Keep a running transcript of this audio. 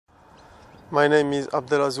My name is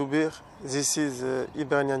Abdellah Zoubir. This is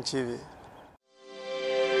Hibernian TV.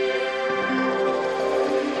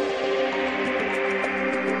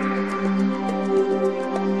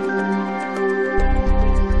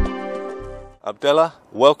 Abdellah,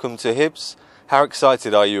 welcome to Hibs. How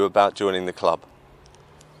excited are you about joining the club?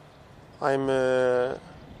 I'm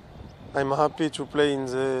happy to play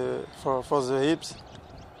for the Hibs,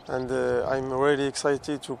 and I'm really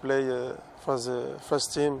excited to play for the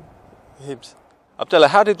first team, Hibs. Abdellah,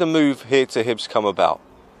 how did the move here to Hibs come about?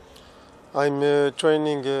 I'm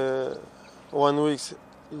training 1 week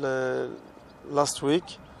last week,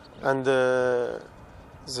 and the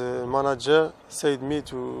manager said me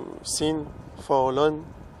to sign for loan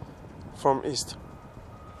from East.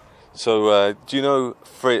 So, do you know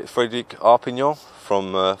Frédéric Arpignon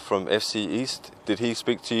from FC East? Did he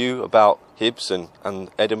speak to you about Hibs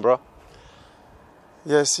and Edinburgh?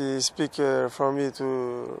 Yes, he speak for me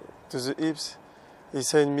to the Hibs. He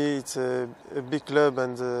said me it's a big club,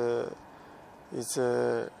 and it's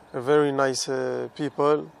a very nice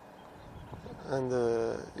people, and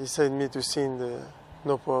he said me to sing,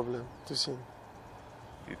 no problem to sing.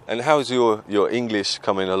 And how's your English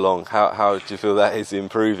coming along? How do you feel that is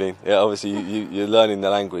improving? Yeah, obviously you're learning the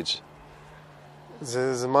language.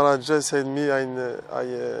 The manager said me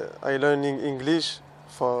I learning English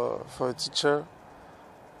for a teacher.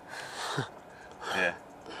 Yeah.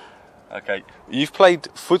 Okay. You've played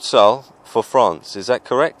futsal for France, is that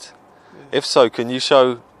correct? Yeah. If so, can you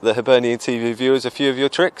show the Hibernian TV viewers a few of your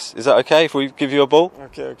tricks? Is that okay if we give you a ball?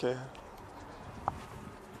 Okay.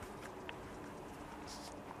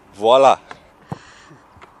 Voila.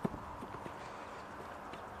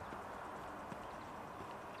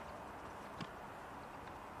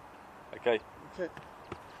 Okay.